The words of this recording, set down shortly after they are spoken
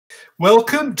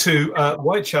Welcome to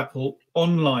Whitechapel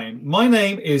Online. My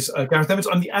name is Gareth Evans.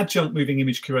 I'm the adjunct moving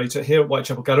image curator here at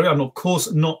Whitechapel Gallery. I'm, of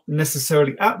course, not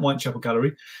necessarily at Whitechapel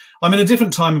Gallery. I'm in a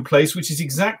different time and place, which is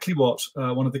exactly what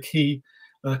one of the key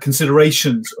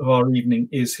considerations of our evening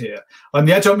is here. I'm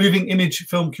the adjunct moving image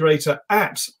film curator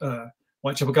at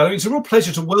Whitechapel Gallery. It's a real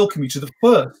pleasure to welcome you to the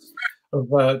first of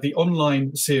the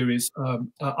online series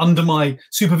under my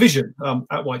supervision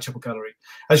at Whitechapel Gallery.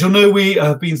 As you'll know, we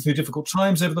have been through difficult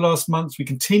times over the last months. We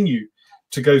continue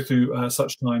to go through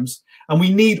such times, and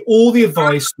we need all the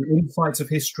advice, the insights of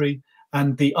history,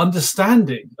 and the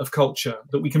understanding of culture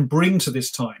that we can bring to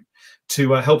this time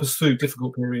to help us through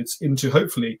difficult periods into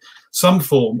hopefully some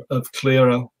form of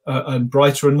clearer and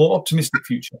brighter and more optimistic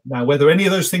future. Now, whether any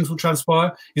of those things will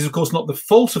transpire is, of course, not the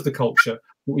fault of the culture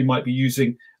that we might be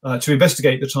using to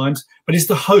investigate the times, but is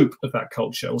the hope of that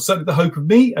culture, or certainly the hope of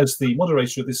me as the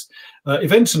moderator of this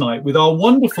event tonight with our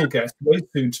wonderful guest, very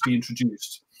soon to be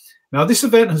introduced. Now, this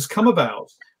event has come about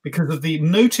because of the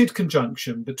noted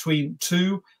conjunction between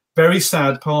two very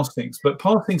sad passings, but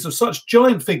passings of such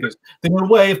giant figures that in a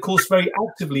way, of course, very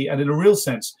actively and in a real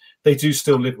sense, they do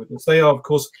still live with us. They are, of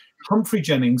course, Humphrey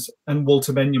Jennings and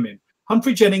Walter Benjamin.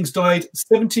 Humphrey Jennings died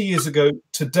 70 years ago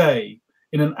today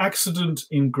in an accident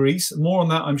in Greece. More on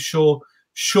that, I'm sure,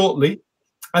 shortly.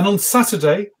 And on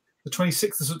Saturday, the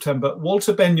 26th of September,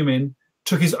 Walter Benjamin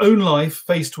took his own life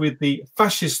faced with the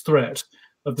fascist threat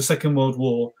of the Second World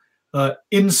War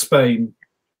in Spain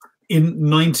in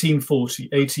 1940,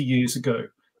 80 years ago,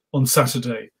 on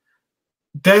Saturday.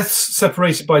 Deaths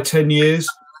separated by 10 years,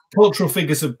 cultural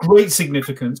figures of great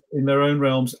significance in their own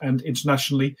realms and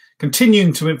internationally,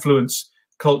 continuing to influence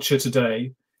culture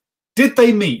today. Did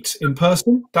they meet in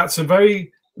person? That's a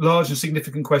very large and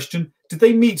significant question. Did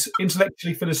they meet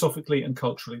intellectually, philosophically, and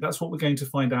culturally? That's what we're going to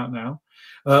find out now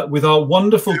with our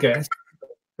wonderful guest,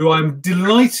 who I'm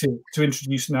delighted to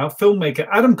introduce now, filmmaker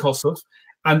Adam Kossoff,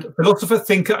 and philosopher,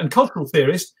 thinker, and cultural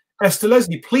theorist, Esther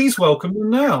Leslie. Please welcome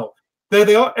them now. There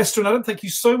they are, Esther and Adam. Thank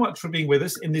you so much for being with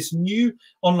us in this new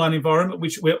online environment,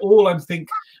 which we're all, I think,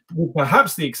 with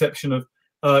perhaps the exception of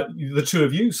the two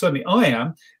of you, certainly I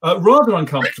am, rather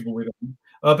uncomfortable with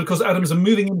them because Adam is a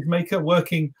moving image maker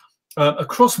working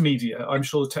across media. I'm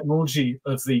sure the technology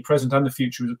of the present and the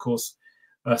future is, of course,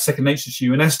 second nature to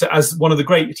you. And Esther, as one of the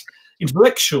great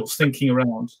intellectuals thinking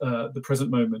around the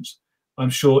present moment, I'm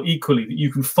sure equally that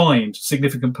you can find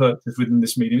significant purpose within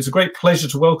this medium. It's a great pleasure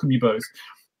to welcome you both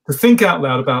to think out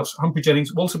loud about Humphrey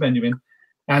Jennings, Walter Benjamin,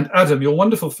 and Adam, your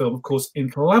wonderful film, of course, in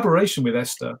collaboration with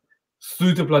Esther,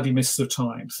 Through the Bloody Mists of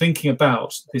Time, thinking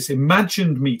about this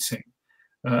imagined meeting,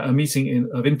 a meeting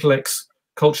of intellects,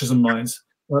 cultures, and minds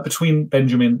between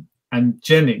Benjamin and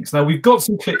Jennings. Now, we've got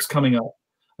some clips coming up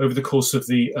over the course of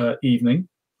the evening,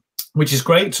 which is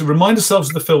great to remind ourselves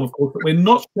of the film, of course, that we're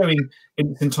not showing in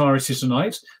its entirety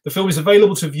tonight. The film is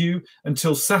available to view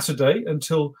until Saturday,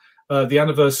 until the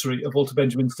anniversary of Walter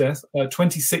Benjamin's death,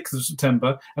 26th of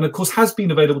September, and of course has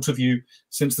been available to view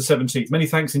since the 17th. Many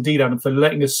thanks indeed, Adam, for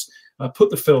letting us put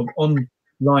the film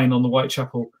online on the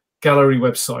Whitechapel Gallery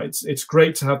website. It's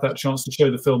great to have that chance to show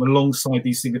the film alongside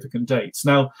these significant dates.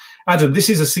 Now, Adam, this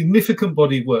is a significant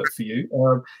body of work for you.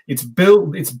 It's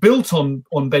built on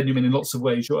Benjamin in lots of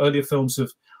ways. Your earlier films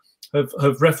have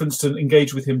referenced and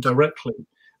engaged with him directly,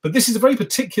 but this is a very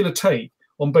particular take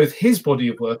on both his body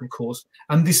of work, of course,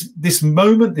 and this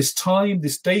moment, this time,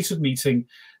 this date of meeting,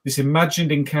 this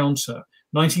imagined encounter,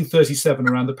 1937,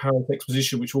 around the Paris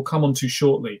Exposition, which we'll come on to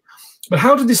shortly. But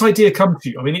how did this idea come to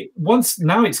you? I mean,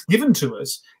 now it's given to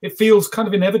us, it feels kind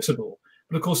of inevitable.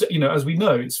 But of course, you know, as we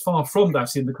know, it's far from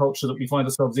that in the culture that we find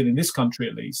ourselves in this country,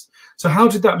 at least. So how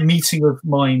did that meeting of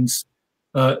minds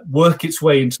work its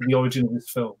way into the origin of this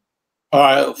film? All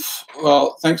right.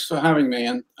 Well, thanks for having me,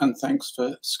 and thanks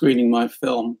for screening my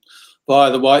film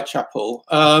via the Whitechapel.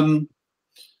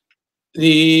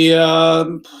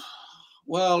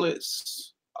 Well,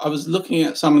 I was looking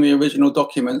at some of the original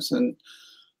documents, and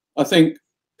I think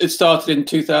it started in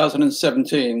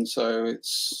 2017, so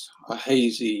it's a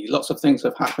hazy. Lots of things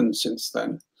have happened since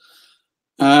then.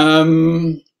 I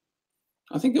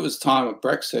think it was time of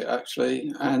Brexit,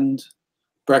 actually, and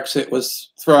Brexit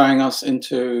was throwing us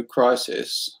into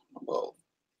crisis. Well,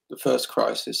 the first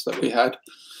crisis that we had,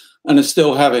 and is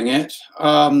still having it,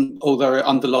 although it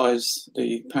underlies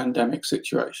the pandemic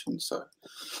situation. So.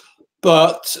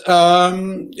 But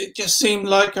it just seemed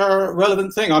like a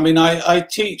relevant thing. I mean, I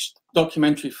teach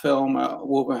documentary film at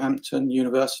Wolverhampton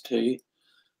University,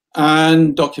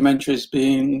 and documentary has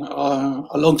been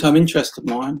a long-term interest of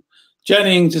mine.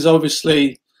 Jennings is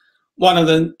obviously one of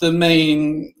the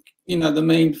main, you know, the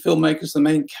main filmmakers, the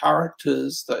main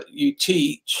characters that you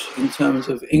teach in terms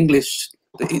of English,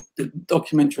 the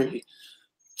documentary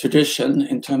tradition,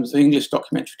 in terms of English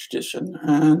documentary tradition.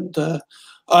 And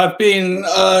I've been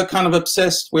kind of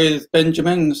obsessed with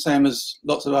Benjamin, the same as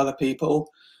lots of other people.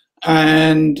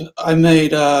 And I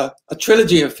made a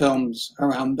trilogy of films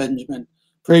around Benjamin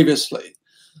previously.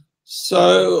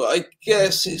 So I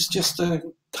guess it's just a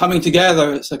coming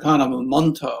together. It's a kind of a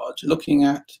montage looking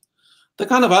at the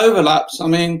kind of overlaps. I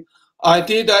mean, I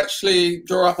did actually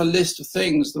draw up a list of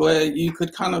things where you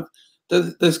could kind of,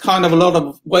 there's kind of a lot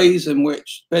of ways in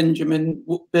which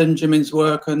Benjamin's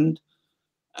work and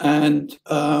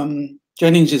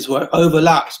Jennings's work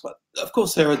overlaps, but of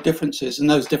course there are differences, and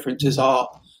those differences are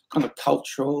kind of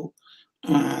cultural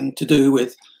and to do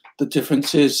with the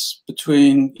differences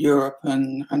between Europe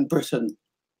and Britain.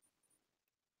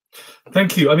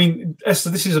 Thank you. I mean, Esther,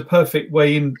 this is a perfect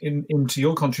way into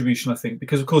your contribution, I think,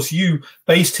 because of course you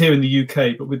based here in the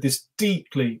UK, but with this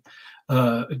deeply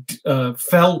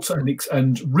felt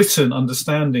and written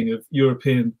understanding of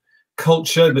European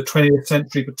culture in the 20th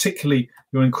century, particularly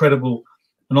your incredible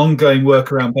and ongoing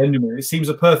work around Benjamin. It seems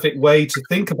a perfect way to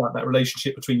think about that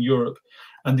relationship between Europe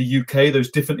and the UK, those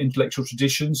different intellectual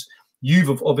traditions.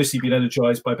 You've obviously been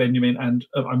energized by Benjamin, and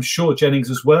I'm sure Jennings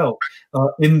as well,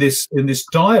 in this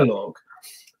dialogue.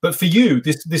 But for you,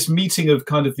 this meeting of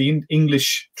kind of the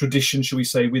English tradition, shall we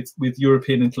say, with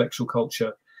European intellectual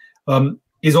culture,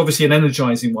 is obviously an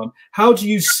energizing one. How do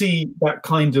you see that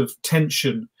kind of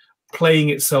tension playing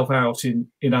itself out in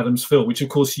Adam's film, which of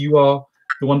course you are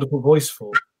the wonderful voice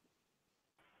for?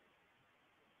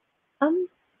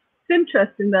 It's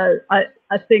interesting though.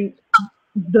 I think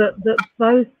that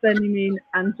both Benjamin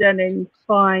and Jennings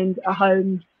find a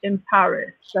home in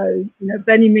Paris. So, you know,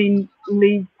 Benjamin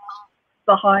leaves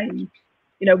behind,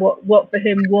 you know, what for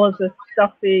him was a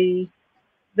stuffy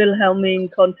Wilhelmine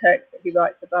context that he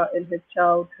writes about in his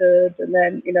childhood. And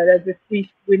then, you know, there's this brief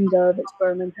window of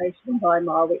experimentation in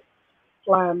Weimar, which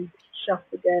slams shut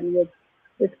again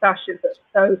with fascism.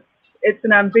 So it's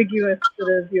an ambiguous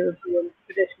sort of European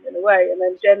tradition in a way. And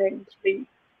then Jennings leaves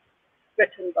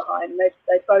Britain behind.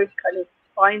 They both kind of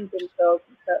find themselves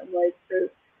in certain ways through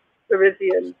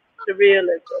Parisian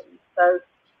surrealism. So,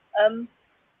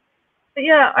 but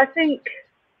yeah, I think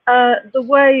the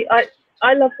way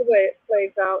I love the way it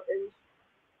plays out in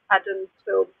Adam's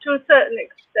film. To a certain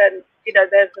extent, you know,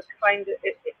 there's a kind of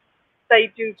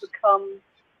they do become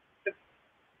the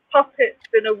puppets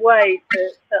in a way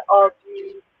to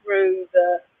argue through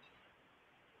the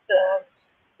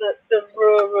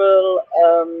rural,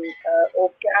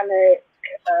 organic,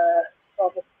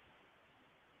 rather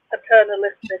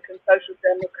paternalistic and social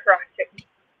democratic,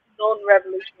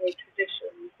 non-revolutionary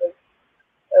traditions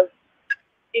of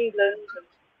England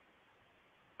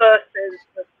versus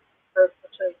the sort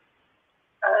of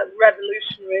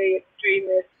revolutionary,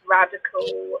 extremist,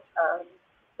 radical,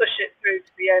 push it through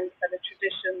to the end kind of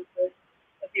traditions of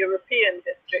European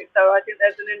history. So I think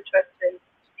there's an interesting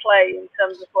play in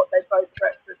terms of what they both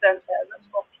represent there and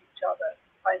mock each other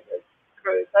kind of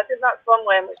through. So I think that's one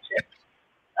way in which it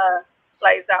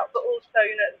plays out. But also,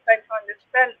 you know, at the same time, this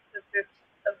sense of this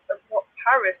of what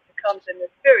Paris becomes in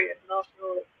this period, and after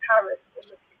all, it's Paris we're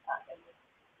looking at in this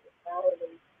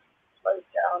narrowly slowed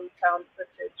down found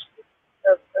footage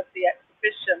of the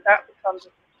exhibition. That becomes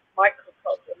a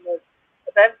microcosm of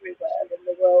everywhere in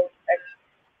the World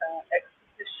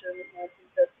Exposition in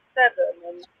 1937,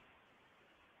 and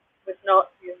with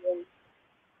Nazism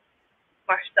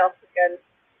smashed up against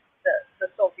the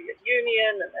Soviet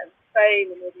Union and then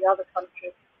Spain and all the other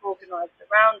countries organised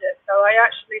around it. So I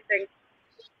actually think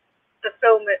the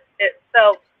film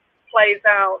itself plays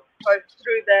out both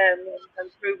through them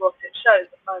and through what it shows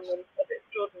at moments of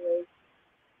extraordinary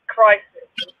crisis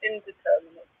and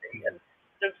indeterminacy, and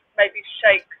sort of maybe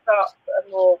shakes up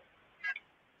a more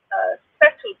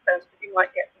settled sense that you might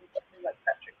get from something like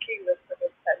Patrick Keeler's sort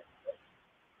of sense of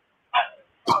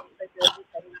maybe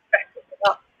anything better than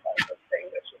us kind of thing,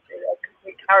 which would be a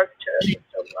complete caricature of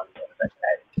John London, but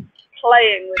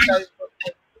playing with those sorts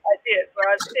of ideas,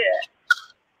 whereas here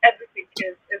everything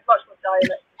is much more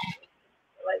dialectically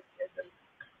related and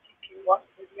teaching one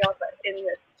with the other in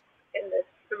this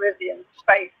Parisian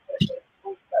space that is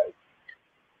also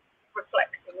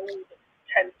reflecting all the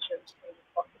tensions and the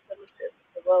possibilities of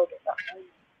the world at that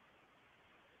moment.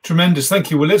 Tremendous,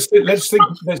 thank you. Well, let's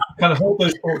kind of hold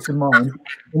those thoughts in mind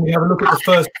when we have a look at the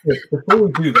first clip. Before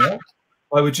we do that,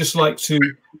 I would just like to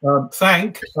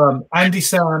thank Andy,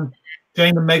 Sam,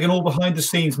 Jane, and Megan, all behind the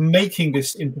scenes, making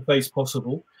this interface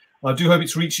possible. I do hope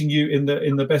it's reaching you in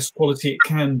the best quality it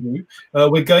can do.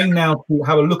 We're going now to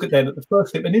have a look at the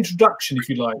first clip, an introduction, if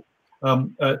you like,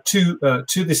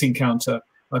 to this encounter,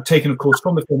 taken, of course,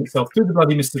 from the film itself, Through the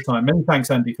Bloody Mist of Time. Many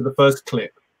thanks, Andy, for the first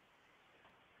clip.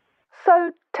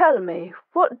 So tell me,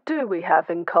 what do we have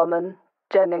in common?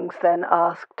 Jennings then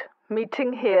asked.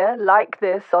 Meeting here, like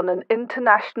this, on an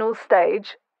international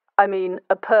stage, I mean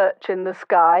a perch in the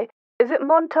sky, is it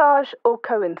montage or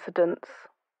coincidence?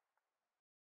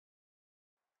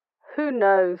 Who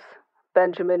knows,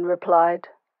 Benjamin replied.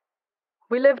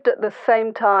 We lived at the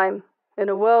same time, in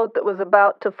a world that was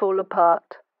about to fall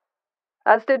apart.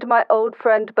 As did my old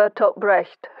friend Bertolt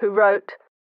Brecht, who wrote,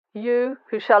 "You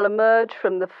who shall emerge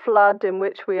from the flood in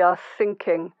which we are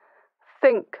sinking,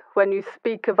 think when you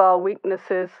speak of our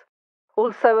weaknesses,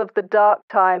 also of the dark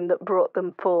time that brought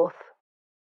them forth."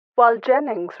 While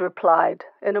Jennings replied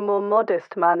in a more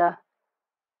modest manner,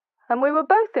 "And we were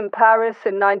both in Paris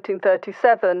in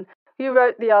 1937. You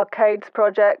wrote the Arcades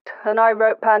project, and I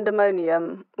wrote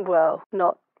Pandemonium. Well,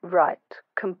 not write,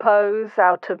 compose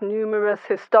out of numerous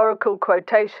historical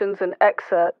quotations and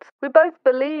excerpts. We both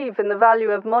believe in the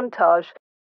value of montage.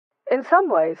 In some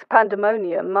ways,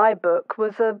 Pandemonium, my book,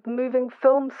 was a moving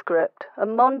film script, a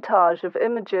montage of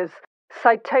images,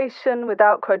 citation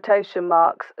without quotation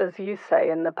marks, as you say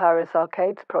in the Paris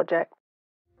Arcades project."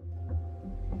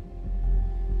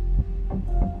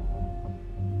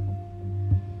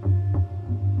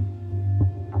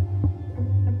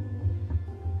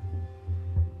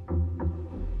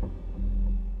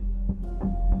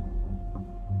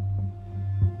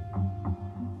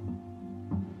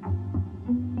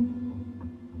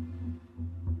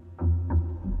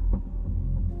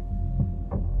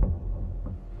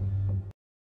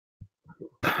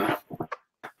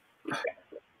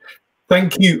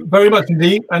 Thank you very much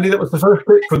indeed, Andy. That was the first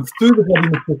clip from Through the Bloody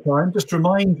Mist of Time. Just to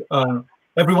remind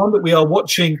everyone that we are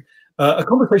watching a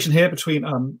conversation here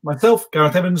between myself,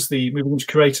 Gareth Evans, the moving image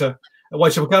curator at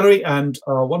Whitechapel Gallery, and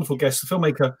our wonderful guest, the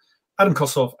filmmaker Adam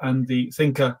Kossoff, and the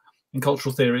thinker and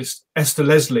cultural theorist Esther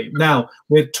Leslie. Now,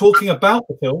 we're talking about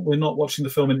the film. We're not watching the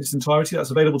film in its entirety.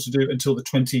 That's available to do until the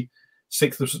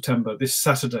 26th of September, this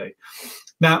Saturday.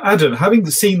 Now, Adam, having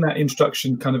seen that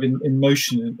introduction kind of in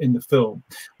motion in the film,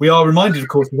 we are reminded, of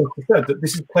course, as I said, that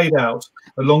this is played out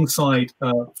alongside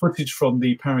footage from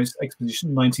the Paris Exposition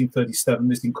in 1937,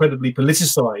 this incredibly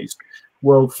politicized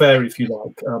World Fair, if you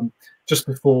like, just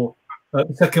before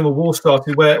the Second World War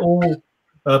started, where all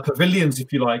pavilions,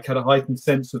 if you like, had a heightened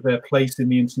sense of their place in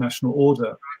the international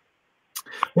order.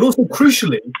 But also,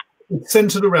 crucially, it's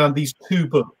centered around these two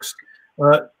books.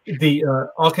 The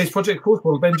Arcades Project, of course,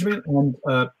 Ronald Benjamin, and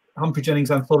Humphrey Jennings'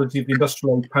 anthology of the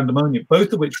Industrial Age Pandemonium,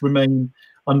 both of which remain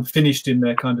unfinished in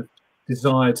their kind of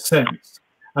desired sense.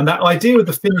 And that idea of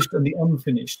the finished and the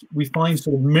unfinished, we find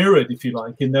sort of mirrored, if you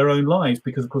like, in their own lives,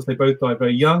 because, of course, they both died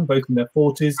very young, both in their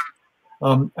 40s,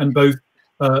 and both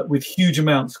with huge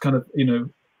amounts kind of,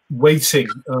 waiting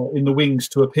in the wings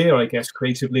to appear, I guess,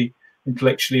 creatively,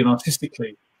 intellectually, and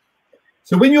artistically.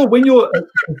 So when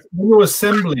you're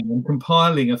assembling and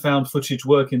compiling a found footage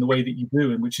work in the way that you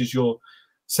do, and which is your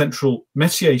central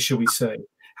métier, shall we say,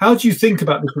 how do you think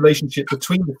about this relationship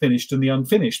between the finished and the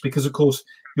unfinished? Because, of course,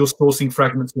 you're sourcing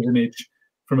fragments of image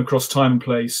from across time and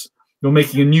place. You're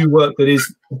making a new work that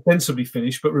is ostensibly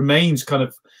finished, but remains kind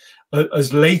of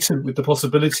as latent with the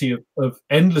possibility of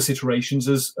endless iterations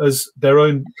as their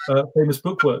own famous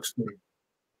bookworks do.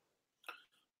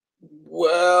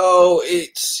 Well,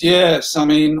 it's, yes. I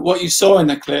mean, what you saw in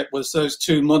the clip was those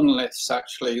two monoliths,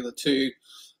 actually,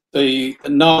 the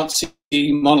Nazi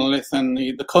monolith and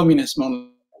the communist monolith,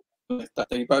 that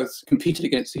they both competed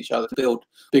against each other to build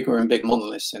bigger and bigger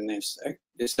monoliths in this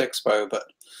expo. But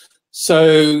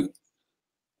so,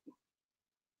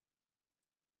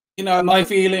 my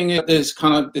feeling is there's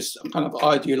this kind of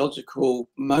ideological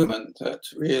moment that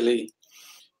really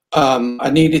I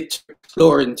needed to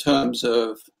explore in terms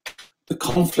of the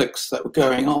conflicts that were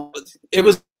going on.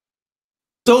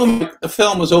 The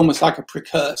film was almost like a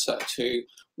precursor to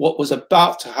what was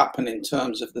about to happen in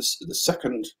terms of the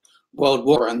Second World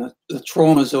War and the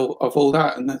traumas of all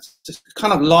that, and that just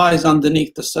kind of lies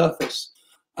underneath the surface.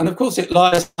 And of course, it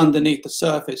lies underneath the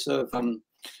surface of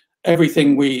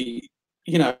everything we,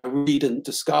 read and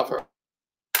discover.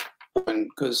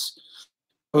 Because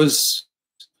it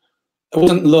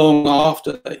wasn't long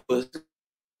after that it was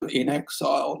in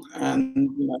exile, and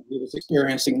he was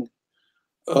experiencing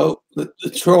the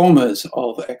traumas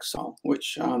of exile,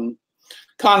 which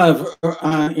kind of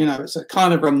it's a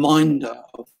kind of reminder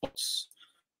of what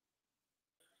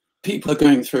people are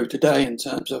going through today in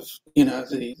terms of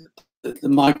the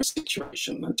migrant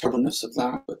situation, the terribleness of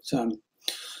that. But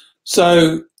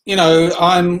so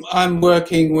I'm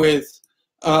working with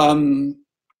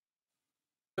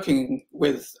working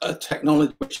with a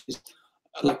technology which is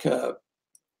like a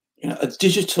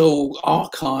digital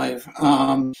archive.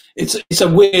 It's a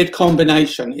weird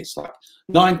combination. It's like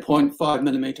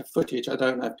 9.5mm footage. I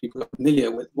don't know if people are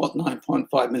familiar with what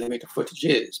 9.5mm footage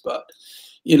is, but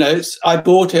I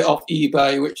bought it off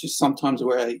eBay, which is sometimes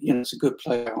where it's a good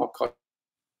place to archive.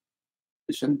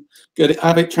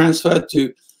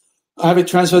 Have it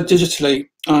transferred digitally,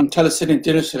 telecine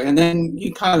digitally, and then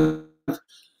you kind of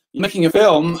making a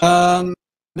film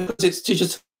because it's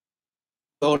digital.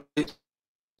 It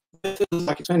feels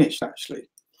like it's finished, actually.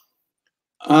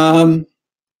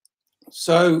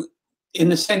 So,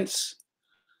 in a sense,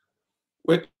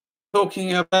 we're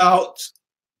talking about.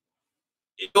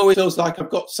 It always feels like I've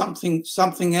got something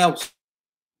else,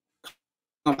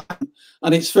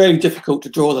 and it's very difficult to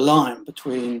draw the line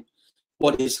between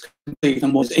what is complete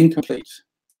and what is incomplete.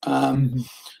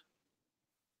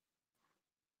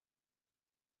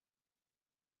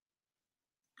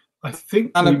 I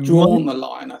think I've drawn the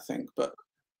line, I think, but.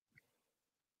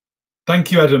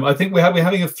 Thank you, Adam. I think we're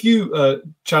having a few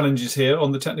challenges here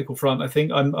on the technical front. I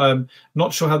think I'm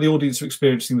not sure how the audience are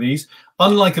experiencing these.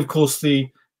 Unlike, of course, the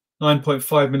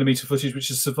 9.5mm footage, which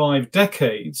has survived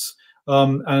decades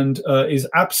and is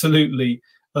absolutely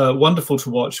wonderful to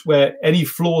watch, where any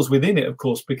flaws within it, of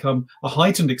course, become a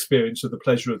heightened experience of the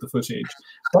pleasure of the footage.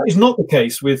 That is not the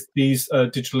case with these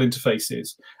digital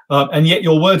interfaces. And yet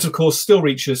your words, of course, still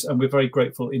reach us, and we're very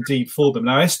grateful indeed for them.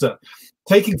 Now, Esther,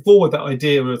 taking forward that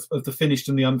idea of the finished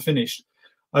and the unfinished,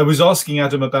 I was asking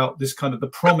Adam about this kind of the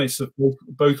promise of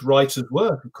both writers'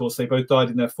 work. Of course, they both died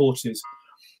in their 40s,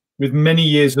 with many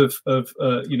years of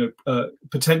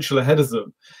potential ahead of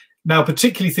them. Now,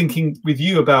 particularly thinking with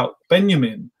you about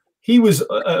Benjamin, he was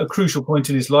at a crucial point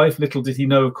in his life. Little did he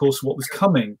know, of course, what was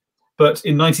coming. But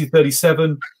in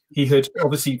 1937, he had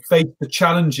obviously faced the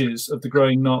challenges of the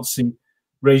growing Nazi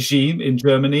regime in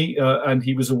Germany, and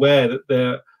he was aware that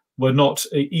there were not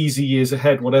easy years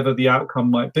ahead, whatever the outcome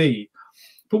might be.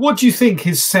 But what do you think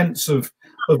his sense of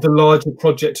the larger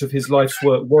project of his life's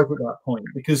work was at that point?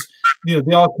 Because the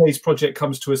Arcades project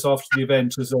comes to us after the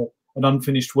event as an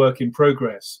unfinished work in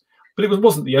progress. But it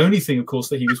wasn't the only thing, of course,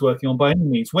 that he was working on by any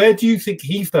means. Where do you think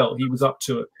he felt he was up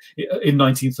to in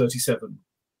 1937?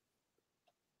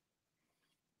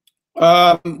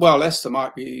 Well, Esther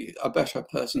might be a better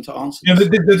person to answer.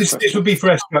 This would be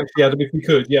for Esther, actually, Adam, if we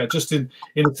could. Yeah, just in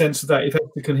a sense of that, if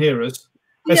Esther can hear us.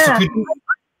 Esther, could you?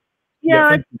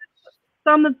 Yeah,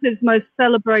 some of his most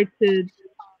celebrated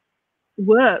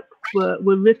works were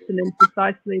written in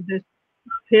precisely this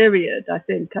period, I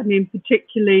think. I mean,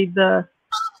 particularly the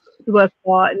work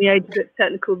of art in the age of its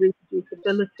technical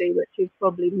reproducibility, which is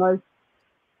probably most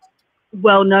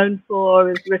well known for,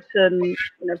 is written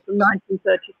from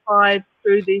 1935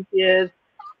 through these years.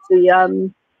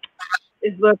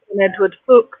 His work on Edward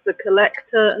Fuchs, The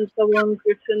Collector, and so on,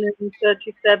 written in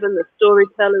 37, The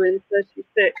Storyteller in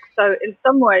 36. So in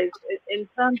some ways, in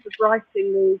terms of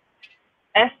writing these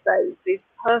essays, these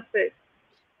perfect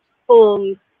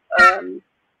forms,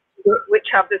 which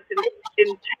have this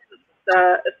intense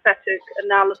aesthetic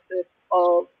analysis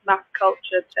of mass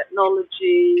culture,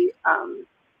 technology,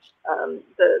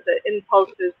 the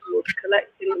impulses towards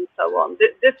collecting and so on.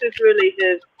 This is really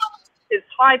his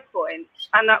high point,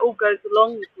 and that all goes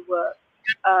along with the work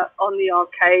on the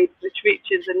Arcades, which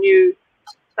reaches a new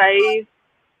phase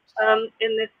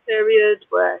in this period,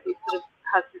 where he sort of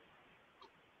has this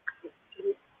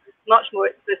much more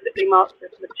explicitly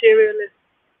Marxist materialist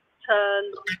turn.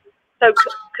 So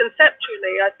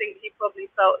conceptually, I think he probably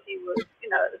felt he was,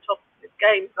 at the top of his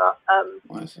game. But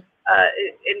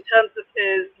in terms of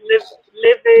his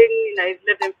living, he's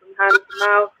living from hand to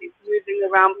mouth. He's moving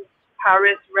around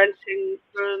Paris, renting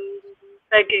rooms,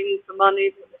 begging for money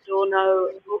from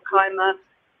Adorno and Horkheimer.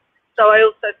 So I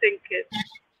also think it's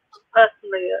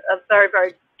personally a very,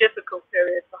 very difficult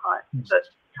period for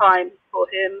time for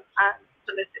him, and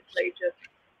politically just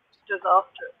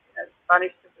after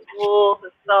Spanish Civil War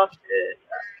has started.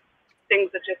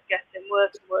 Things are just getting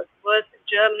worse and worse and worse in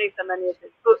Germany. So many of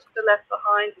his books are left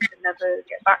behind. He can never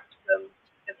get back to them.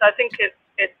 And so I think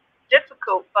it's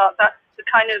difficult, but that's the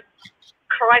kind of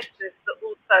crisis that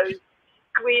also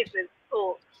squeezes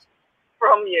thoughts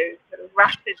from you sort of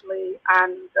rapidly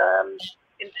and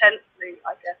intensely,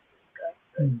 I guess.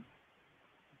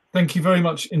 Thank you very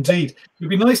much indeed. It would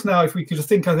be nice now if we could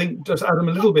think, just Adam,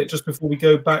 a little bit just before we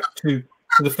go back to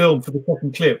the film for the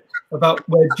second clip, about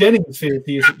where Jennings feels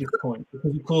he is at this point,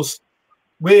 because of course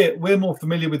we're more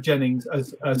familiar with Jennings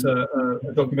as a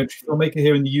documentary filmmaker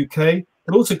here in the UK,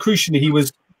 but also crucially he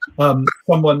was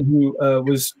someone who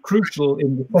was crucial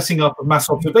in the setting up of mass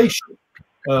observation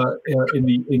in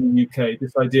the UK.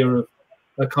 This idea of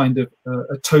a kind of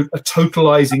a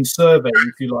totalizing survey,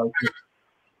 if you like,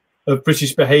 of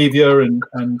British behaviour and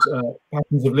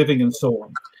patterns of living and so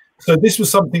on. So this was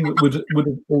something that would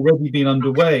have already been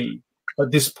underway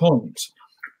at this point.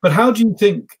 But how do you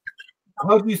think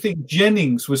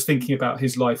Jennings was thinking about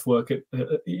his life work at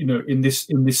in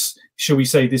this shall we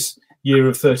say this year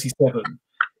of 37?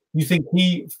 You think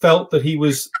he felt that he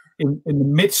was in the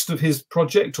midst of his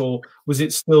project, or was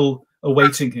it still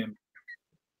awaiting him?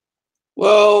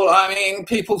 Well, I mean,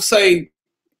 people say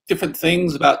different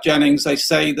things about Jennings. They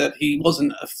say that he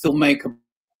wasn't a filmmaker,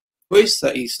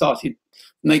 that he started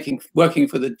working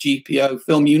for the GPO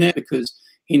film unit because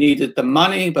he needed the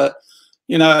money. But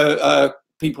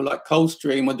people like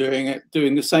Coldstream were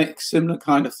doing the same similar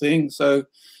kind of thing. So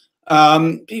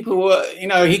people were,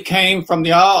 he came from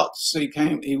the arts.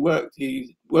 He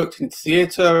worked in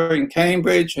theatre in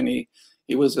Cambridge, and he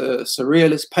was a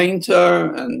surrealist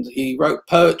painter, and he wrote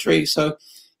poetry. So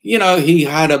he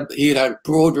had a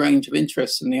broad range of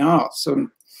interests in the arts.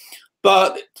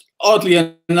 But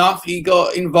oddly enough, he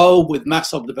got involved with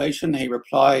mass observation. He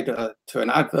replied to an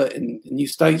advert in the New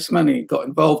Statesman. He got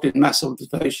involved in mass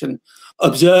observation,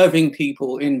 observing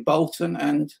people in Bolton,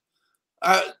 and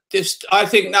I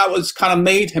think that was kind of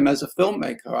made him as a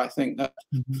filmmaker. I think that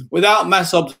without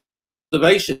mass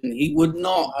observation, he would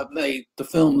not have made the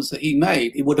films that he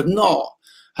made. He would have not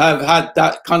have had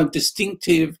that kind of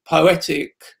distinctive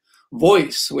poetic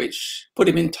voice, which put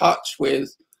him in touch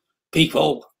with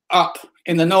people up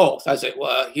in the north, as it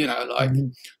were, like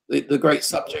the great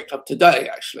subject of today,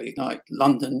 actually, like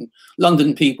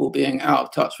London people being out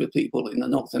of touch with people in the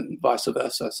north and vice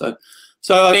versa.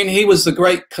 So I mean, he was the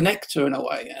great connector in a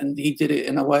way, and he did it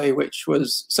in a way which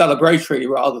was celebratory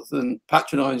rather than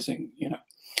patronizing,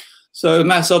 So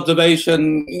mass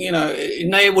observation,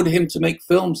 enabled him to make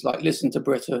films like Listen to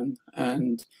Britain,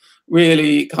 and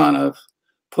really kind of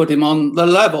put him on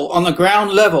the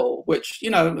ground level, which,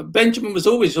 Benjamin was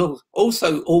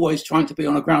always trying to be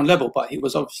on a ground level, but he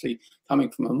was obviously coming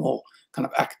from a more kind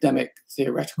of academic,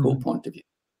 theoretical point of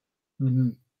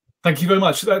view. Thank you very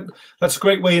much. That's a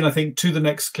great way in, I think, to the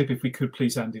next clip, if we could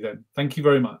please, Andy, then. Thank you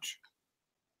very much.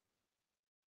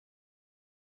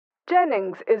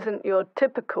 Jennings isn't your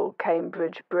typical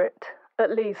Cambridge Brit,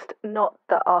 at least not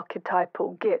the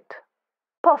archetypal git.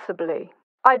 Possibly.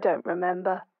 I don't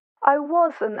remember. I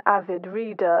was an avid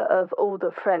reader of all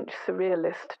the French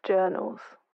surrealist journals.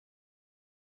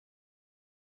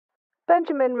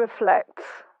 Benjamin reflects.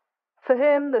 For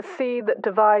him, the sea that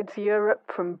divides Europe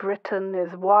from Britain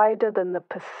is wider than the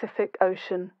Pacific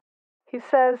Ocean. He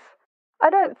says, I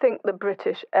don't think the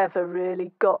British ever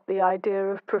really got the idea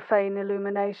of profane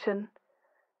illumination.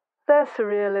 Their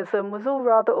surrealism was all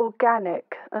rather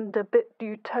organic and a bit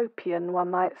utopian, one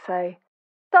might say.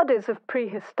 Studies of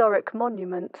prehistoric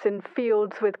monuments in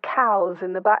fields with cows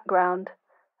in the background.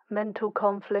 Mental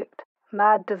conflict,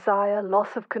 mad desire,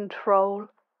 loss of control.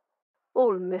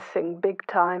 All missing big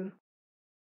time.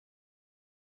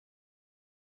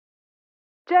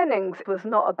 Jennings was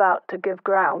not about to give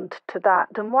ground to that,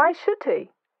 and why should he?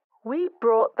 We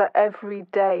brought the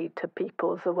everyday to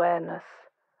people's awareness.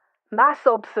 Mass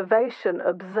observation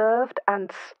observed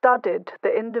and studied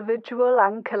the individual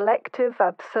and collective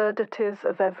absurdities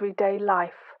of everyday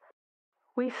life.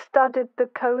 We studied the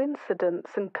coincidence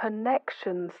and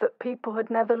connections that people had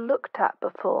never looked at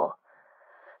before,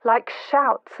 like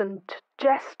shouts and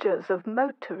gestures of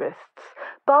motorists,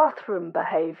 bathroom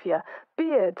behaviour,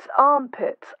 beards,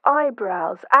 armpits,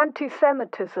 eyebrows,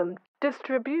 anti-Semitism,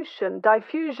 distribution,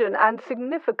 diffusion and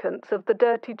significance of the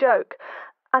dirty joke,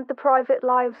 and the private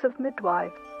lives of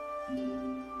midwives.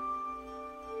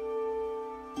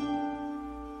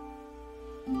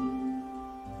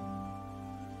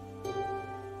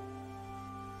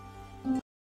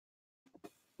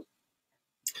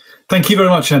 Thank you very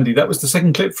much, Andy. That was the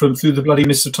second clip from Through the Bloody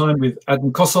Mists of Time with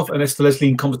Adam Kossoff and Esther Leslie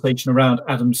in conversation around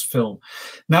Adam's film.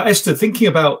 Now, Esther, thinking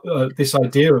about this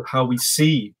idea of how we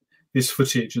see this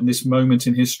footage and this moment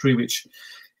in history, which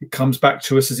it comes back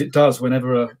to us as it does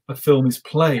whenever a film is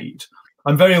played.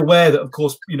 I'm very aware that, of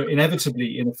course,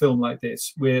 inevitably in a film like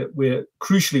this, we're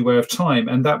crucially aware of time,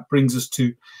 and that brings us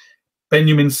to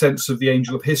Benjamin's sense of the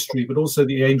angel of history, but also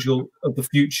the angel of the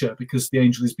future, because the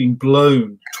angel is being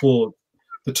blown toward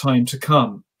the time to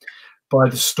come by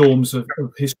the storms of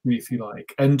history, if you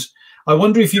like. And I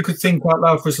wonder if you could think out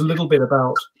loud for us a little bit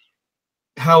about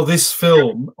how this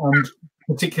film, and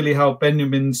particularly how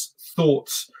Benjamin's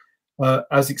thoughts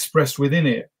as expressed within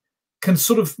it, can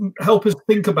sort of help us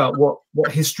think about what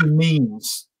history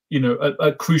means,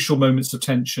 at crucial moments of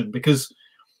tension, because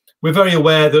we're very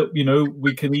aware that,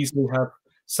 we can easily have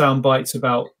sound bites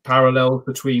about parallels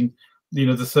between, you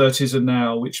know, the 30s and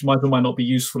now, which might or might not be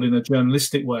useful in a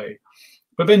journalistic way.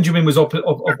 But Benjamin was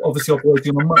obviously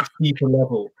operating on a much deeper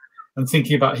level and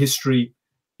thinking about history,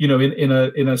 you know, in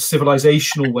a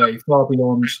civilizational way, far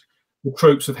beyond the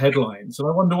tropes of headlines. And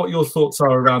I wonder what your thoughts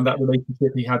are around that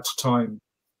relationship he had to time.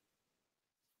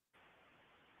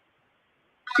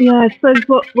 Yeah, I suppose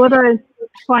what I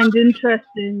find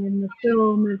interesting in the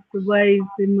film is the ways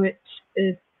in which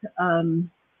it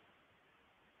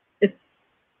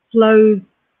slows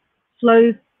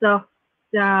stuff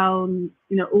down,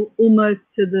 you know, almost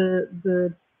to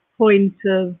the point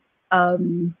of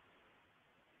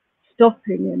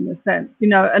stopping, in a sense, you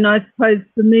know. And I suppose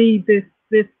for me this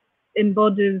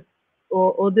embodies,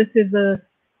 or this is a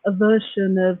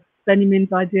version of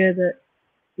Benjamin's idea that,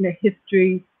 you know,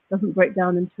 history doesn't break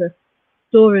down into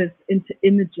stories, into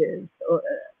images,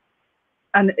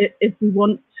 and if we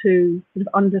want to sort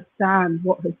of understand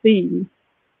what has been,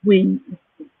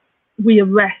 we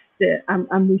arrest it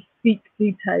and we seek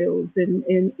details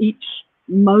in each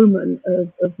moment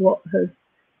of what has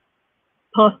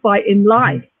passed by in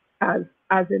life, as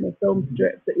in a film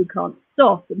strip that you can't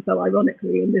stop. And so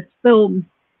ironically in this film,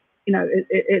 you know,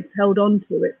 it's held on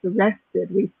to, it's arrested,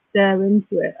 we stare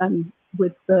into it, and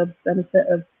with the benefit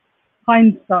of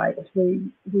hindsight,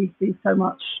 we see so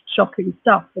much shocking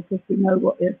stuff because we know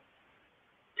what is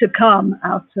to come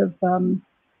out of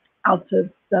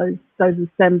those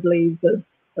assemblies of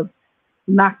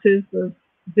masses of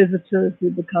visitors who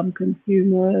become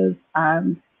consumers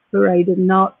and parading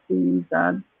Nazis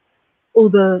and all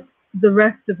the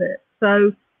rest of it.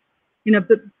 So, you know,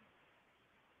 but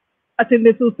I think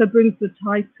this also brings the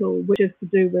title, which is to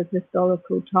do with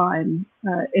historical time,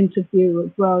 interview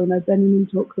as well. You know, Benjamin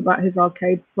talks about his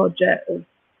arcade project of,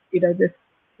 you know, this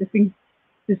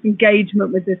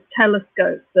engagement with this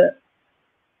telescope that,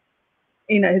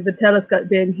 you know, the telescope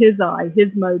being his eye, his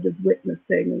mode of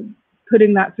witnessing, and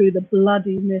putting that through the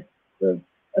bloody mists of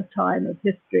time, of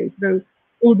history, through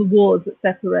all the wars that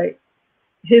separate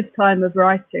his time of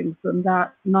writing from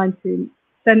that 19th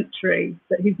century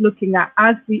that he's looking at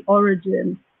as the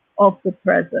origin of the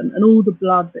present, and all the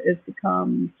blood that is to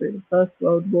come through the First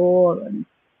World War, and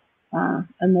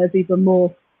there's even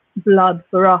more blood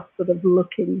for us sort of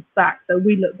looking back. So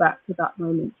we look back to that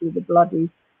moment through the bloody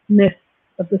myth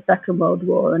of the Second World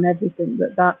War and everything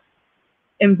that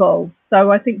involves.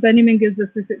 So I think Benjamin gives us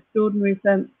this extraordinary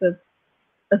sense of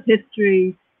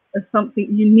history as something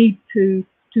you need to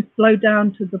slow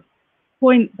down to the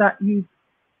point that you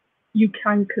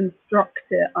can construct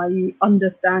it, i.e.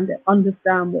 understand it,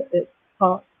 understand what its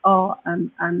parts are,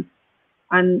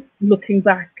 and looking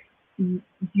back,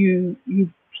 you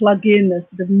plug in a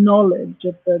sort of knowledge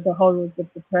of the horrors of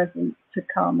the present to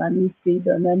come, and you see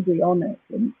them embryonic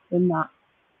in that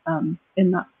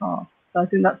past. So I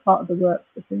think that's part of the work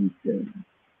that things do.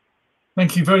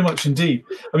 Thank you very much indeed.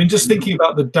 I mean, just thinking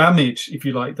about the damage, if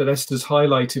you like, that Esther's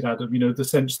highlighted, Adam, you know, the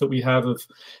sense that we have of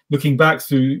looking back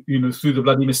through, you know, through the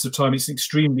bloody mist of time. It's an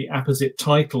extremely apposite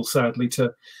title, sadly,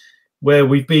 to where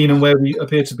we've been and where we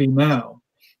appear to be now.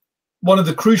 One of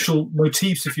the crucial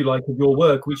motifs, if you like, of your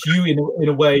work, which you in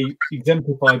a way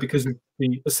exemplify because of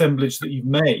the assemblage that you've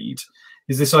made,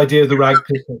 is this idea of the rag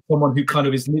picker, someone who kind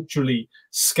of is literally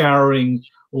scouring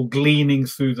or gleaning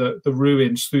through the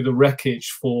ruins, through the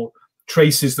wreckage for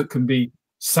traces that can be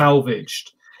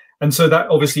salvaged. And so that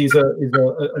obviously is a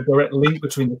direct link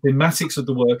between the thematics of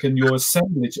the work and your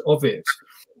assemblage of it.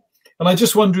 And I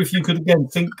just wonder if you could again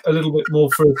think a little bit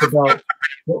more for us about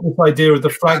what this idea of the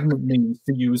fragment means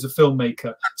to you as a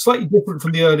filmmaker. Slightly different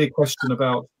from the earlier question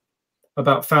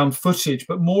about found footage,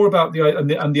 but more about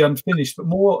the unfinished, but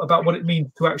more about what it means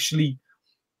to actually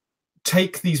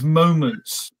take these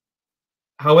moments,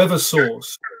 however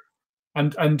sourced,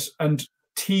 and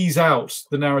tease out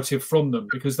the narrative from them,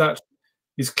 because that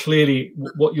is clearly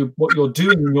what you're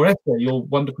doing in your essay, your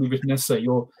wonderfully written essay.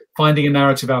 You're finding a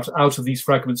narrative out of these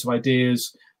fragments of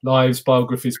ideas, lives,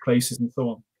 biographies, places, and so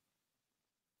on.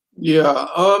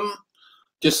 Yeah,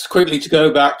 just quickly to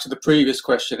go back to the previous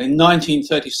question. In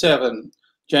 1937,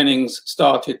 Jennings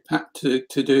started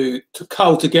to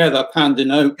cull together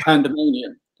Pandemonium,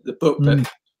 the book that,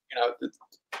 you know,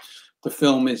 the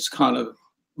film is kind of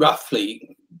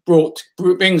roughly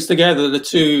brings together the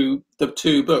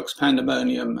two books,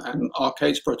 Pandemonium and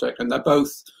Arcade's Project, and they're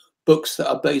both books that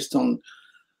are based on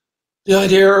the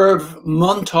idea of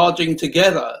montaging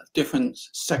together different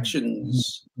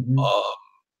sections of,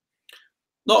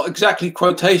 not exactly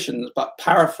quotations, but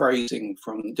paraphrasing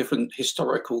from different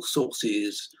historical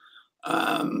sources.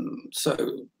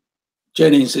 So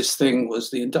Jennings' thing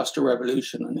was the Industrial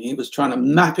Revolution, and he was trying to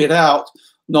map it out,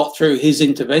 not through his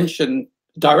intervention,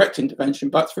 direct intervention,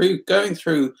 but through going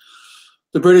through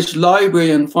the British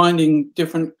Library and finding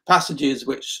different passages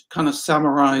which kind of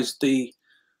summarized the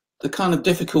kind of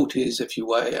difficulties, if you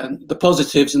will, and the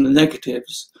positives and the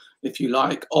negatives, if you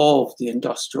like, of the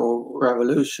Industrial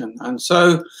Revolution. And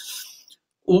so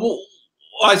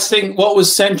I think what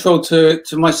was central to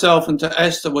myself and to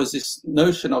Esther was this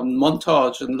notion of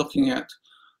montage, and looking at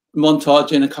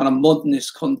montage in a kind of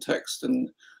modernist context, and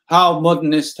how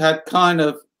modernists had kind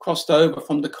of crossed over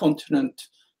from the continent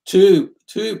to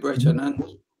Britain, and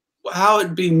how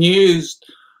it'd been used,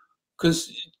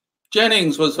 because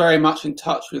Jennings was very much in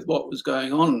touch with what was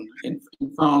going on in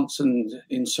France and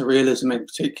in surrealism in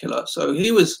particular. So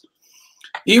he was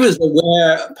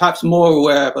aware, perhaps more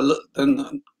aware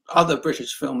than other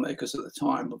British filmmakers at the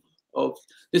time, of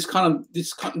the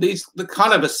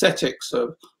kind of aesthetics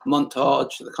of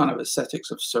montage, the kind of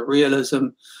aesthetics of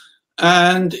surrealism,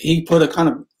 and he put a kind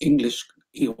of English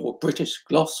or British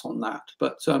gloss on that.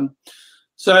 But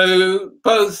so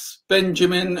both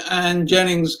Benjamin and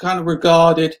Jennings kind of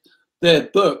regarded their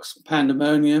books,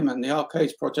 Pandemonium and the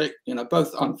Arcades Project,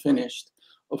 both unfinished,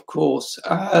 of course,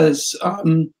 as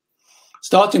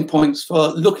starting points for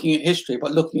looking at history,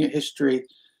 but looking at history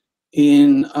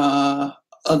in an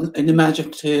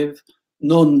imaginative,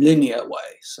 non-linear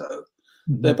way. So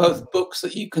they're both books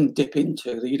that you can dip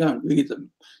into, that you don't read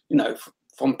them,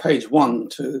 from page 1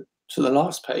 to the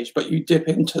last page, but you dip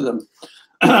into them.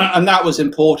 And that was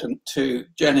important to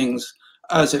Jennings,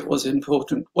 as it was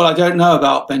important. Well, I don't know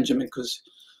about Benjamin, because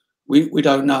we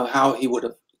don't know how he would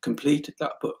have completed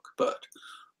that book. But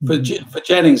for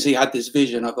Jennings, he had this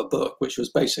vision of a book, which was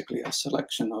basically a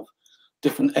selection of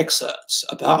different excerpts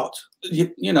about,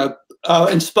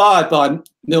 inspired by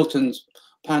Milton's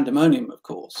Pandemonium, of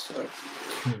course.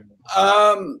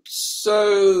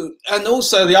 So, and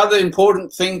also the other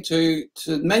important thing to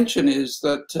mention is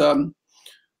that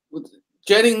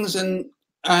Jennings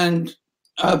and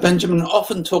Benjamin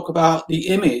often talk about the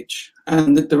image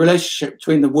and the relationship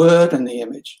between the word and the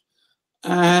image.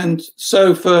 And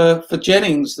so for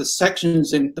Jennings,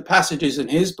 the passages in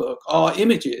his book are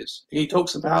images. He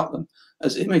talks about them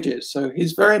as images. So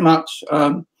he's very much,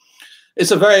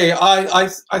 it's a very, I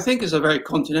think it's a very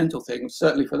continental thing,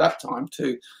 certainly for that time,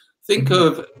 to think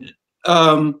of,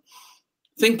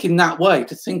 think in that way,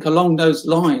 to think along those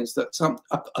lines, that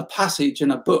a passage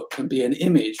in a book can be an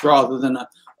image rather than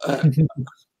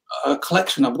a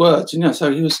collection of words,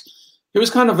 So he was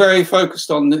kind of very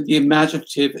focused on the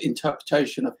imaginative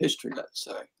interpretation of history, let's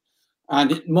say,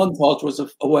 and montage was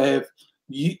a way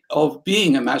of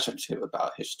being imaginative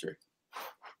about history.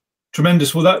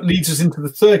 Tremendous. Well, that leads us into the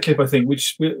third clip, I think,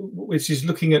 which is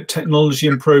looking at technology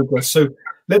and progress. So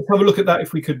let's have a look at that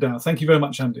if we could now. Thank you very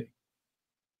much, Andy.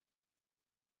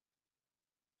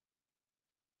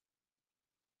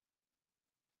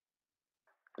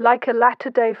 Like a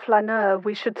latter-day flaneur,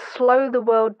 we should slow the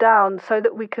world down so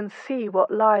that we can see what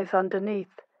lies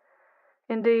underneath.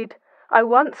 Indeed, I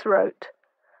once wrote,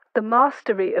 "The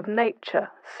mastery of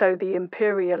nature, so the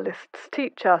imperialists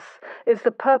teach us, is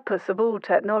the purpose of all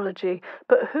technology,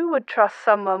 but who would trust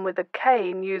someone with a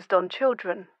cane used on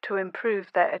children to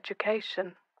improve their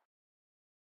education?"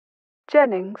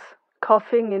 Jennings,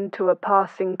 coughing into a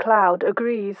passing cloud,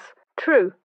 agrees.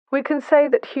 True. We can say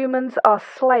that humans are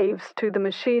slaves to the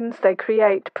machines they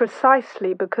create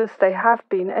precisely because they have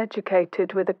been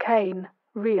educated with a cane,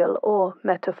 real or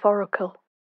metaphorical.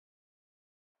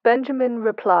 Benjamin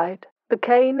replied, "The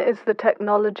cane is the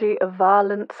technology of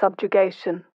violent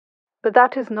subjugation, but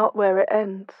that is not where it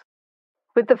ends.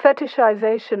 With the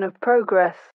fetishization of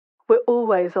progress, we're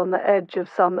always on the edge of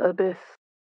some abyss.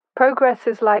 Progress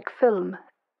is like film.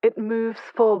 It moves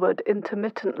forward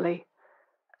intermittently.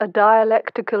 A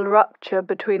dialectical rupture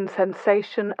between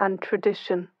sensation and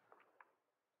tradition.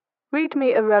 Read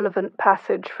me a relevant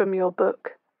passage from your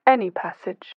book, any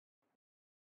passage."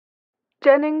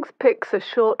 Jennings picks a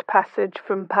short passage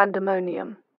from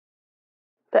Pandemonium.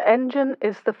 "The engine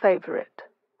is the favourite,"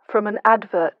 from an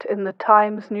advert in the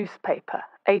Times newspaper,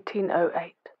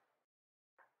 1808.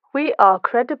 "We are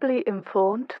credibly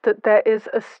informed that there is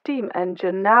a steam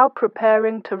engine now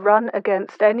preparing to run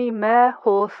against any mare,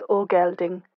 horse, or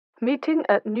gelding. Meeting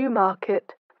at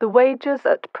Newmarket, the wages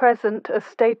at present are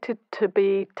stated to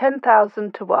be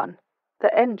 10,000 to 1.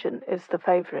 The engine is the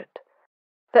favourite.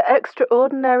 The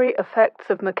extraordinary effects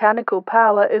of mechanical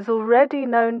power is already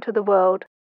known to the world."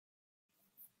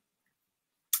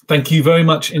 Thank you very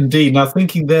much indeed. Now,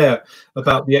 thinking there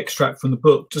about the extract from the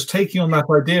book, just taking on that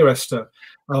idea, Esther,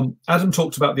 Adam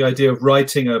talked about the idea of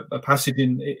writing a passage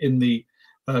in the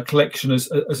collection as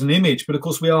an image, but of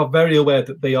course we are very aware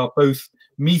that they are both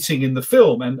meeting in the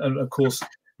film, and of course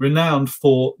renowned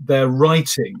for their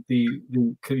writing,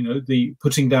 the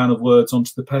putting down of words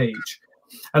onto the page.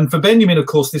 And for Benjamin, of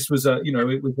course, this was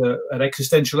an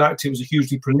existential act. It was a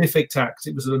hugely prolific act.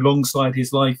 It was alongside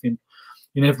his life in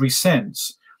every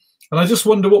sense. And I just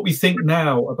wonder what we think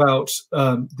now about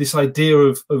this idea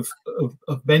of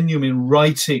Benjamin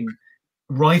writing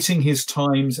his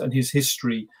times and his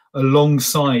history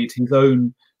alongside his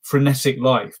own frenetic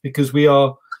life, because we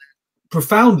are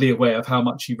profoundly aware of how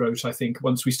much he wrote, I think,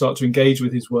 once we start to engage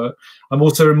with his work. I'm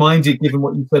also reminded, given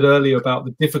what you said earlier about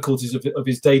the difficulties of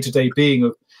his day-to-day being,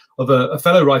 of a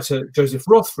fellow writer, Joseph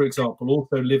Roth, for example,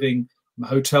 also living from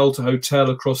hotel to hotel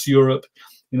across Europe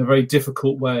in a very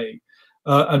difficult way.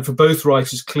 And for both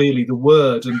writers, clearly the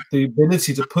word and the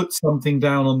ability to put something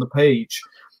down on the page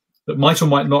that might or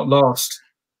might not last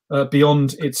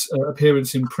beyond its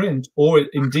appearance in print, or it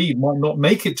indeed might not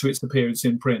make it to its appearance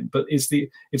in print, but it's the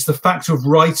fact of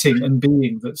writing and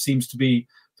being that seems to be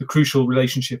the crucial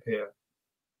relationship here.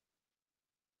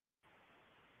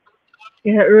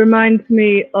 Yeah, it reminds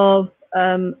me of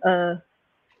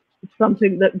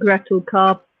something that Gretel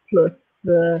Karplus,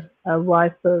 the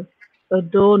wife of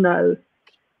Adorno,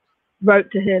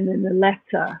 wrote to him in a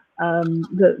letter,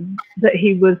 that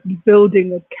he was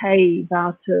building a cave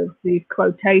out of these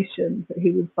quotations that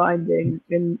he was finding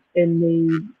in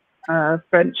the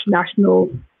French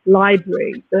National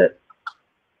Library,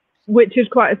 which is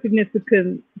quite a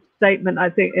significant statement, I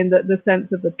think, in the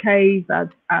sense of the cave as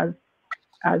a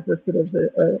sort of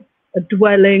a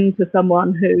dwelling to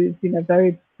someone who's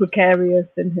very precarious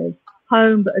in his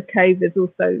home, but a cave is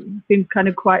also seems kind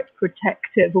of quite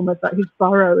protective, almost like he's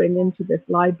burrowing into this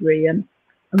library and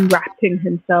wrapping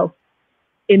himself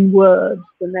in words,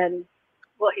 and then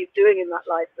what he's doing in that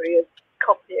library is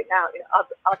copying out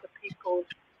other people's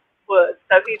words.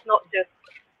 So he's not just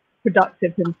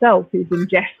productive himself, he's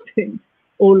ingesting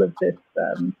all of this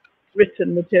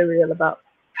written material about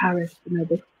Paris,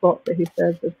 this spot that he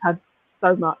says has had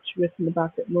so much written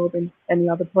about it, more than any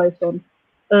other place on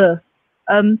earth.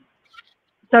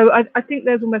 So I think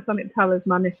there's almost something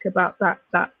talismanic about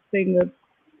that thing of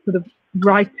sort of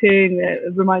writing.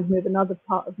 It reminds me of another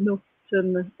part of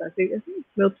Milton. I think it's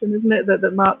Milton, isn't it,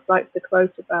 that Marx likes to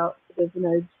quote about sort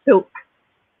of, silk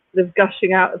sort of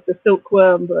gushing out of the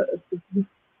silkworm, but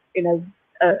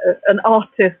an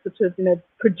artist sort of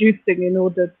producing in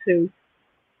order to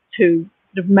sort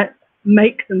of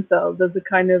make themselves as a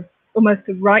kind of almost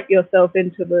to write yourself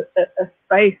into a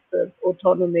space of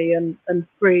autonomy and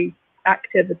free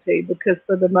activity, because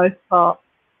for the most part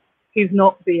he's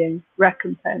not being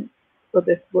recompensed for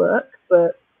this work,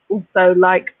 but also,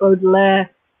 like Baudelaire,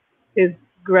 his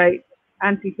great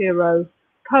anti-hero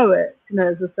poet,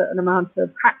 there's a certain amount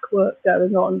of hack work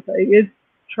going on, so he is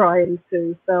trying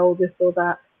to sell this or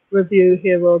that review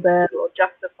here or there, or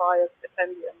justify a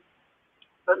stipendium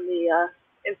from the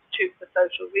Institute for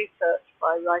Social Research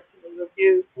by writing a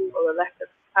review or a letter to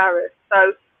Paris.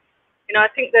 So I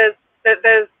think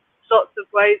there's lots of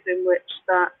ways in which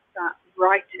that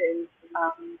writing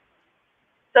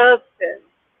serves him,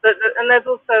 and there's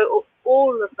also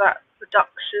all of that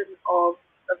production of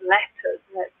letters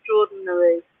and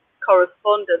extraordinary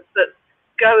correspondence that's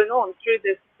going on through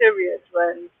this period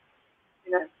when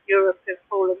Europe is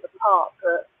falling apart,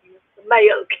 but the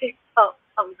mail keeps up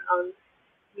sometimes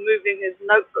moving his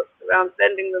notebooks around,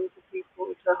 sending them to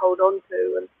people to hold on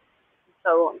to, and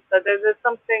so on. So there's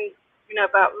something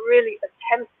about really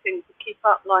attempting to keep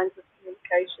up lines of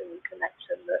communication and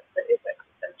connection that is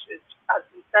existential, as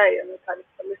we say, and a kind of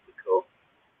political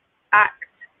act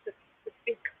to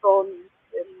speak bonds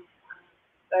in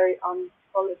very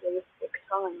unsolidaristic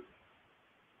times.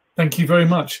 Thank you very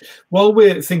much. While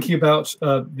we're thinking about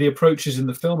the approaches in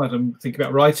the film, Adam, thinking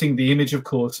about writing, the image, of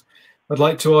course, I'd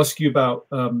like to ask you about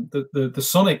the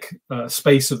sonic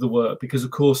space of the work, because,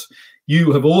 of course,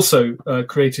 you have also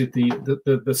created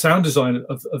the sound design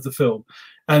of the film.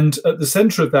 And at the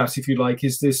center of that, if you like,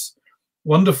 is this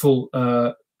wonderful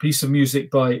piece of music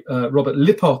by Robert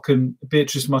Lippock and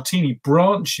Beatrice Martini,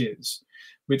 Branches,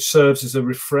 which serves as a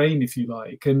refrain, if you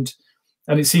like. And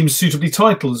it seems suitably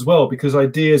titled as well, because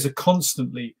ideas are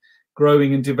constantly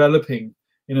growing and developing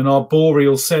in an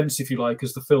arboreal sense, if you like,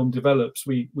 as the film develops.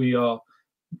 We are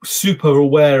super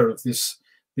aware of this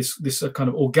kind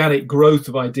of organic growth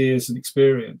of ideas and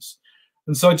experience.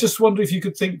 And so I just wonder if you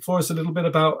could think for us a little bit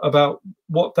about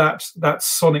what that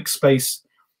sonic space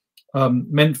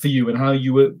meant for you, and how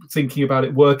you were thinking about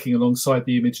it working alongside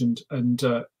the image and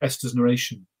Esther's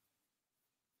narration.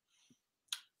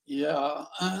 Yeah,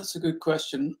 that's a good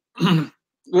question.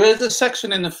 there's a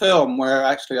section in the film where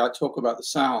actually I talk about the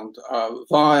sound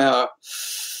via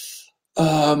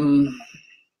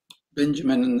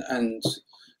Benjamin and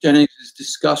Jennings'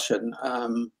 discussion,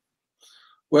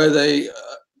 where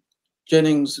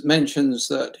Jennings mentions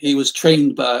that he was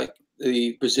trained by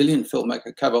the Brazilian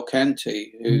filmmaker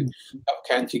Cavalcanti, who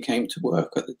Cavalcanti came to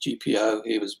work at the GPO.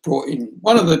 He was brought in.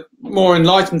 One of the more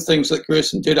enlightened things that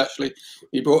Grierson did, actually,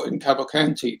 he brought in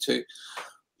Cavalcanti to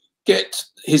get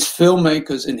his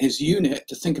filmmakers in his unit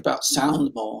to think about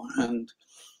sound more. And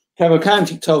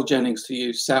Cavalcanti told Jennings to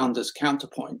use sound as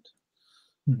counterpoint.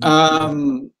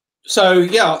 So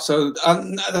yeah, so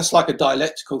that's like a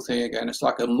dialectical thing again. It's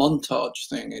like a montage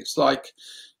thing. It's like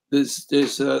there's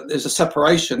a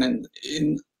separation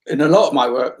in a lot of my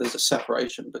work. There's a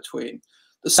separation between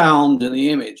the sound and the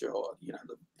image, or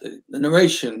the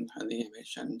narration and the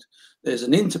image, and there's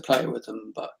an interplay with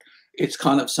them. But it's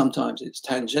kind of, sometimes it's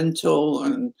tangential,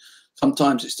 and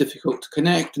sometimes it's difficult to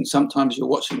connect, and sometimes you're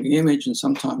watching the image, and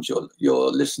sometimes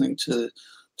you're listening to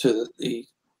the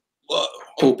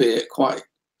albeit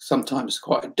sometimes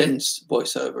quite a dense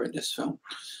voiceover in this film.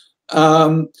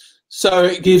 So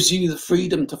it gives you the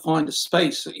freedom to find a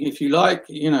space, if you like.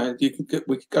 We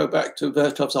could go back to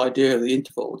Vertov's idea of the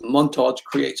interval. The montage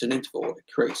creates an interval. It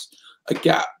creates a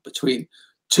gap between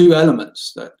two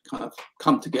elements that kind of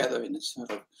come together in a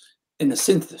sort of, in a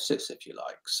synthesis, if you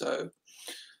like.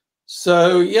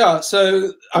 So yeah.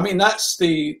 So I mean, that's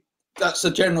the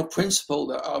general principle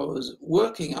that I was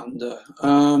working under.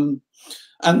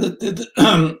 And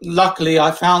luckily,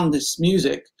 I found this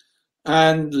music,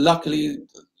 and luckily,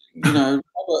 a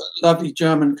lovely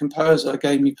German composer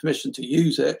gave me permission to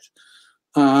use it.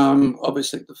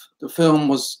 Obviously, the film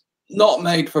was not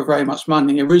made for very much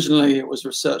money. Originally, it was a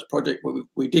research project where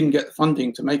we didn't get the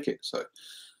funding to make it, so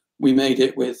we made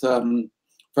it with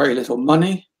very little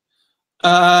money.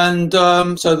 And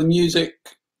so the music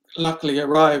luckily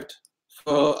arrived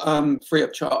for free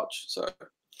of charge. So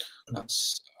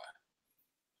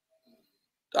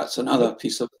that's another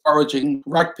piece of foraging,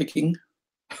 rag picking.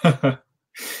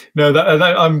 No,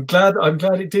 I'm glad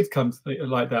it did come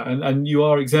like that, and you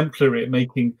are exemplary at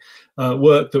making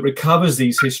work that recovers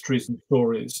these histories and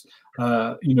stories,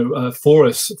 for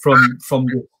us from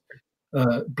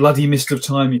the bloody mist of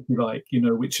time, if you like,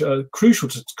 which are crucial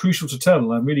to tell.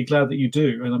 And I'm really glad that you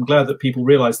do, and I'm glad that people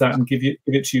realise that and give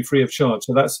it to you free of charge.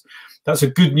 So that's a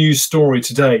good news story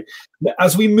today.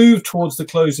 As we move towards the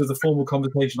close of the formal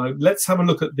conversation, let's have a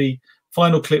look at the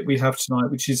final clip we have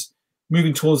tonight, which is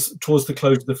moving towards the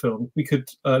close of the film. If we could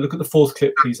look at the fourth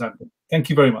clip, please, Andy. Thank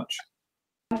you very much.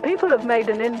 People have made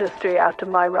an industry out of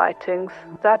my writings.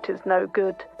 That is no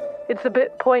good. It's a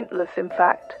bit pointless, in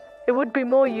fact. It would be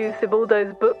more use if all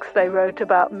those books they wrote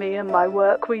about me and my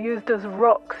work were used as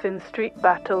rocks in street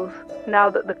battles, now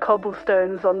that the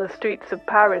cobblestones on the streets of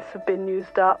Paris have been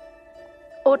used up.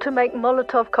 Or to make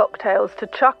Molotov cocktails to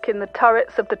chuck in the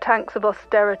turrets of the tanks of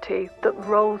austerity that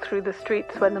roll through the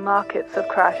streets when the markets have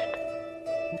crashed.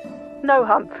 No,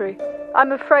 Humphrey,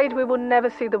 I'm afraid we will never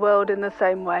see the world in the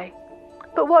same way.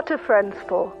 But what are friends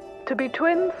for? To be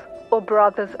twins or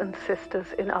brothers and sisters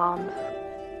in arms?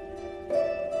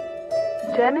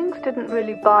 Jennings didn't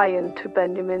really buy into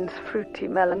Benjamin's fruity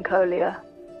melancholia.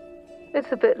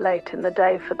 It's a bit late in the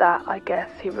day for that, I guess,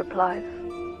 he replies.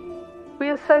 We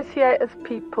associate as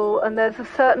people, and there's a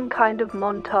certain kind of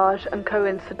montage and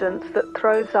coincidence that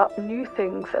throws up new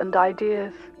things and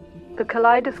ideas. The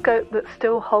kaleidoscope that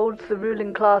still holds the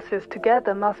ruling classes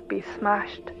together must be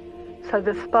smashed, so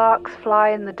the sparks fly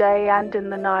in the day and in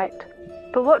the night.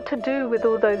 But what to do with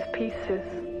all those pieces?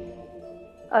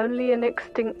 Only in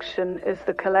extinction is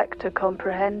the collector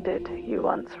comprehended, you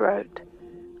once wrote.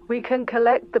 We can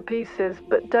collect the pieces,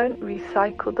 but don't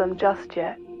recycle them just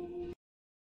yet.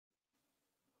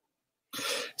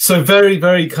 So very,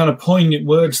 very kind of poignant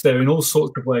words there in all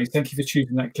sorts of ways. Thank you for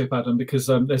choosing that clip, Adam, because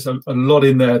there's a lot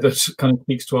in there that kind of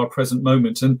speaks to our present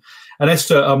moment. And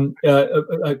Esther,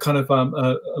 a kind of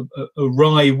a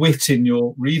wry wit in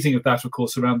your reading of that, of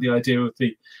course, around the idea of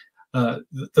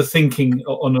the thinking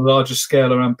on a larger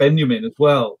scale around Benjamin as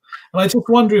well. And I just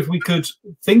wonder if we could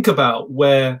think about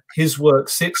where his work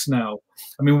sits now.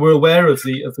 I mean, we're aware of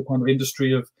the kind of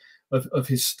industry of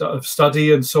his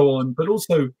study and so on, but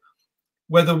also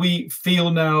whether we feel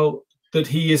now that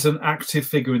he is an active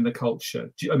figure in the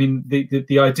culture. I mean,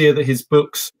 the idea that his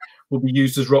books will be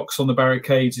used as rocks on the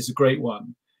barricades is a great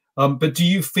one. But do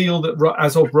you feel that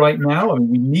as of right now, I mean,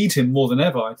 we need him more than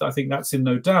ever. I think that's in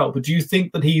no doubt. But do you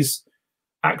think that he's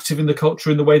active in the culture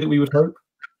in the way that we would hope?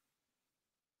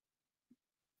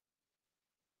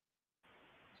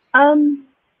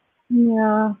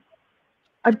 Yeah,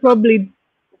 I probably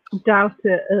doubt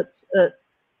it at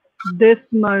this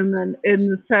moment, in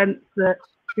the sense that,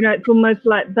 you know, it's almost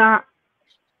like that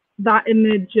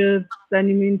image of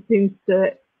Benjamin seems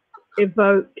to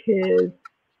evoke his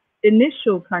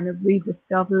initial kind of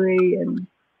rediscovery in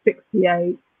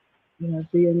 '68, you know,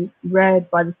 being read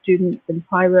by the students in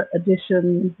pirate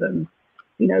editions, and,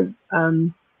 you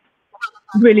know,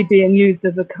 really being used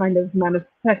as a kind of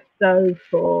manifesto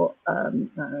for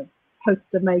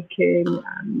poster making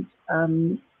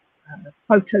and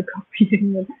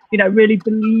photocopying, and, you know, really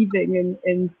believing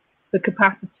in the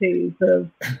capacities of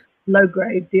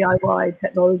low-grade DIY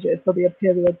technology. It's probably a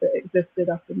period that existed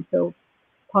up until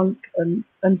punk and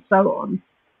so on.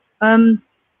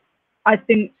 I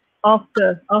think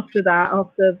after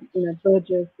that, you know,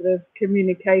 Burge's sort of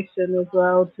communication as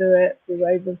well to it, the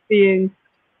ways of being,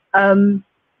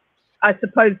 I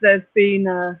suppose there's been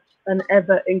an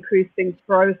ever increasing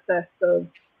process of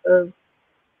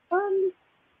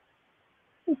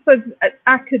I suppose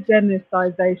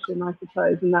academicization, I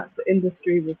suppose, and that's the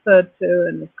industry referred to.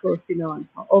 And of course, you know, I'm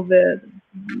part of it.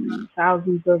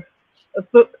 Thousands of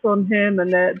books on him,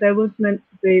 and there was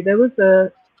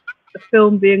a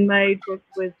film being made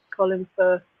with Colin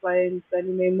Firth playing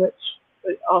Benjamin,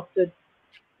 which after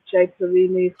Jay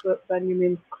Perini's book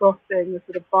Benjamin's Crossing, a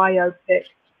sort of biopic,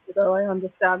 although I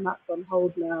understand that's on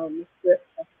hold now and the script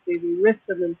has to be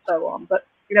rewritten and so on. But,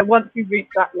 you know, once you reach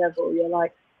that level, you're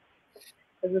like,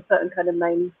 there's a certain kind of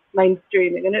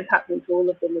mainstreaming, and it's happening to all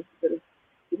of them, as sort of,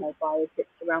 you know,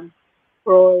 biopics around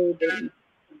Freud and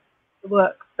the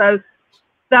work. So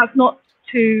that's not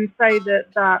to say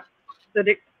that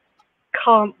it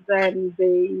can't then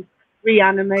be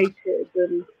reanimated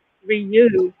and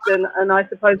reused. And I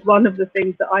suppose one of the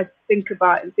things that I think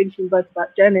about in thinking both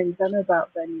about Jennings and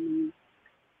about Benjamin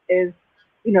is,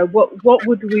 you know, what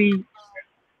would we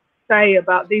say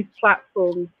about these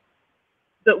platforms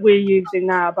that we're using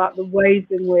now, about the ways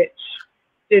in which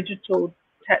digital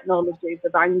technologies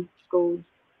have angled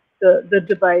the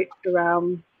debates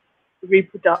around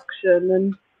reproduction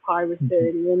and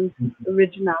pirating and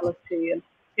originality, and,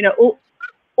 you know,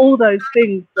 all those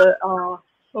things that are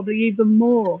probably even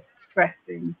more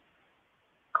pressing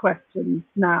questions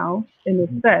now, in a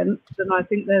sense. And I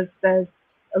think there's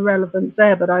a relevance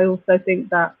there, but I also think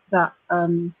that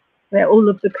all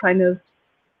of the kind of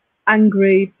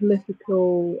angry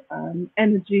political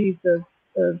energies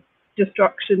of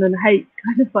destruction and hate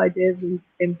kind of ideas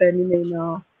in Benjamin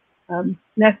are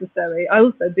necessary. I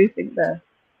also do think they're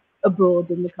abroad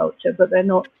in the culture, but they're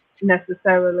not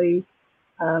necessarily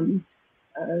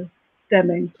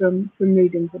stemming from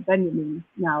readings of Benjamin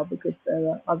now, because there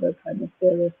are other kind of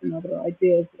theorists and other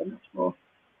ideas that are much more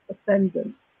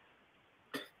ascendant.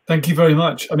 Thank you very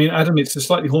much. I mean, Adam, it's a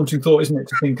slightly haunting thought, isn't it,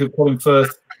 to think of Colin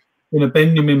Firth in a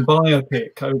Benjamin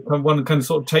biopic. One can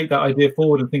sort of take that idea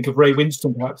forward and think of Ray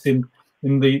Winston, perhaps in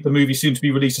the movie soon to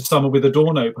be released, A Summer with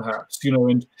Adorno, perhaps, you know,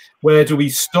 and where do we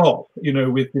stop, you know,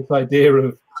 with this idea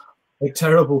of a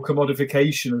terrible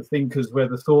commodification of thinkers, where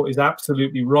the thought is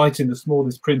absolutely right in the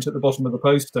smallest print at the bottom of the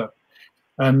poster,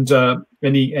 and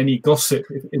any gossip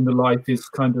in the life is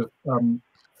kind of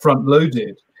front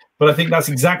loaded. But I think that's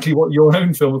exactly what your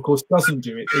own film, of course, doesn't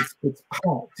do. It's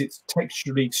packed, it's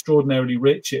texturally extraordinarily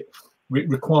rich. It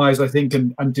requires, I think,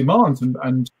 and demands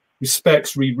and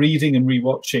respects rereading and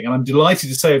rewatching. And I'm delighted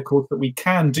to say, of course, that we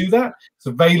can do that. It's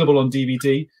available on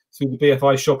DVD through the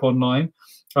BFI shop online.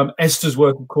 Esther's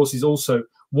work, of course, is also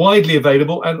widely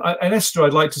available. And Esther,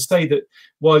 I'd like to say that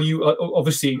while you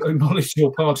obviously acknowledge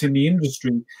your part in the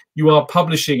industry, you are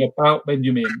publishing about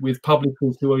Benjamin with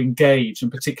publishers who are engaged,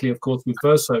 and particularly, of course, with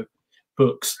Verso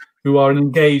Books, who are an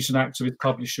engaged and activist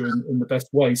publisher in the best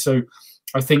way. So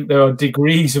I think there are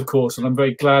degrees, of course, and I'm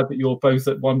very glad that you're both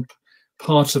at one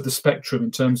part of the spectrum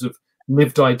in terms of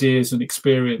lived ideas and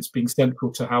experience being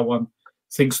central to how one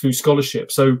thinks through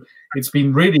scholarship. So it's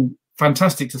been really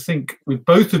fantastic to think with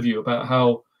both of you about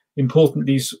how important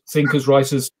these thinkers,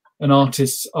 writers, and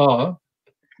artists are.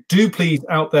 Do please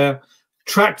out there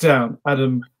track down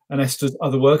Adam and Esther's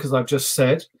other work, as I've just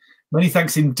said. Many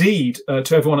thanks indeed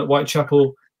to everyone at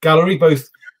Whitechapel Gallery, both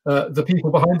the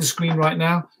people behind the screen right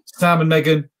now, Sam and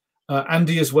Megan,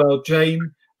 Andy as well,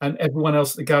 Jane, and everyone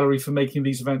else at the gallery for making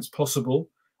these events possible.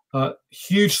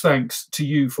 Huge thanks to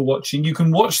you for watching. You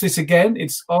can watch this again.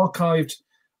 It's archived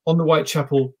on the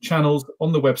Whitechapel channels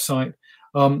on the website.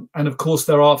 And of course,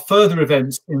 there are further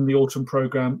events in the autumn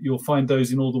programme. You'll find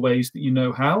those in all the ways that you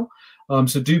know how.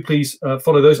 So do please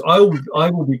follow those. I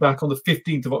will be back on the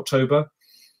 15th of October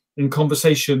in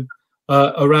conversation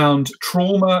around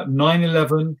trauma,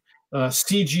 9/11,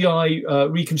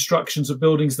 CGI reconstructions of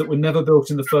buildings that were never built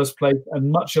in the first place,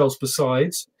 and much else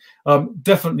besides.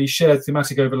 Definitely share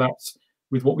thematic overlaps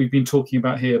with what we've been talking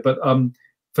about here. But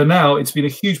for now, it's been a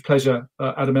huge pleasure,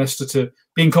 Adam and Esther, to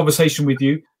be in conversation with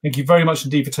you. Thank you very much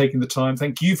indeed for taking the time.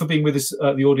 Thank you for being with us,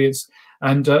 the audience.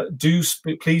 And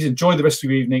please enjoy the rest of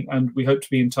your evening, and we hope to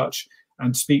be in touch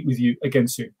and speak with you again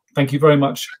soon. Thank you very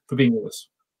much for being with us.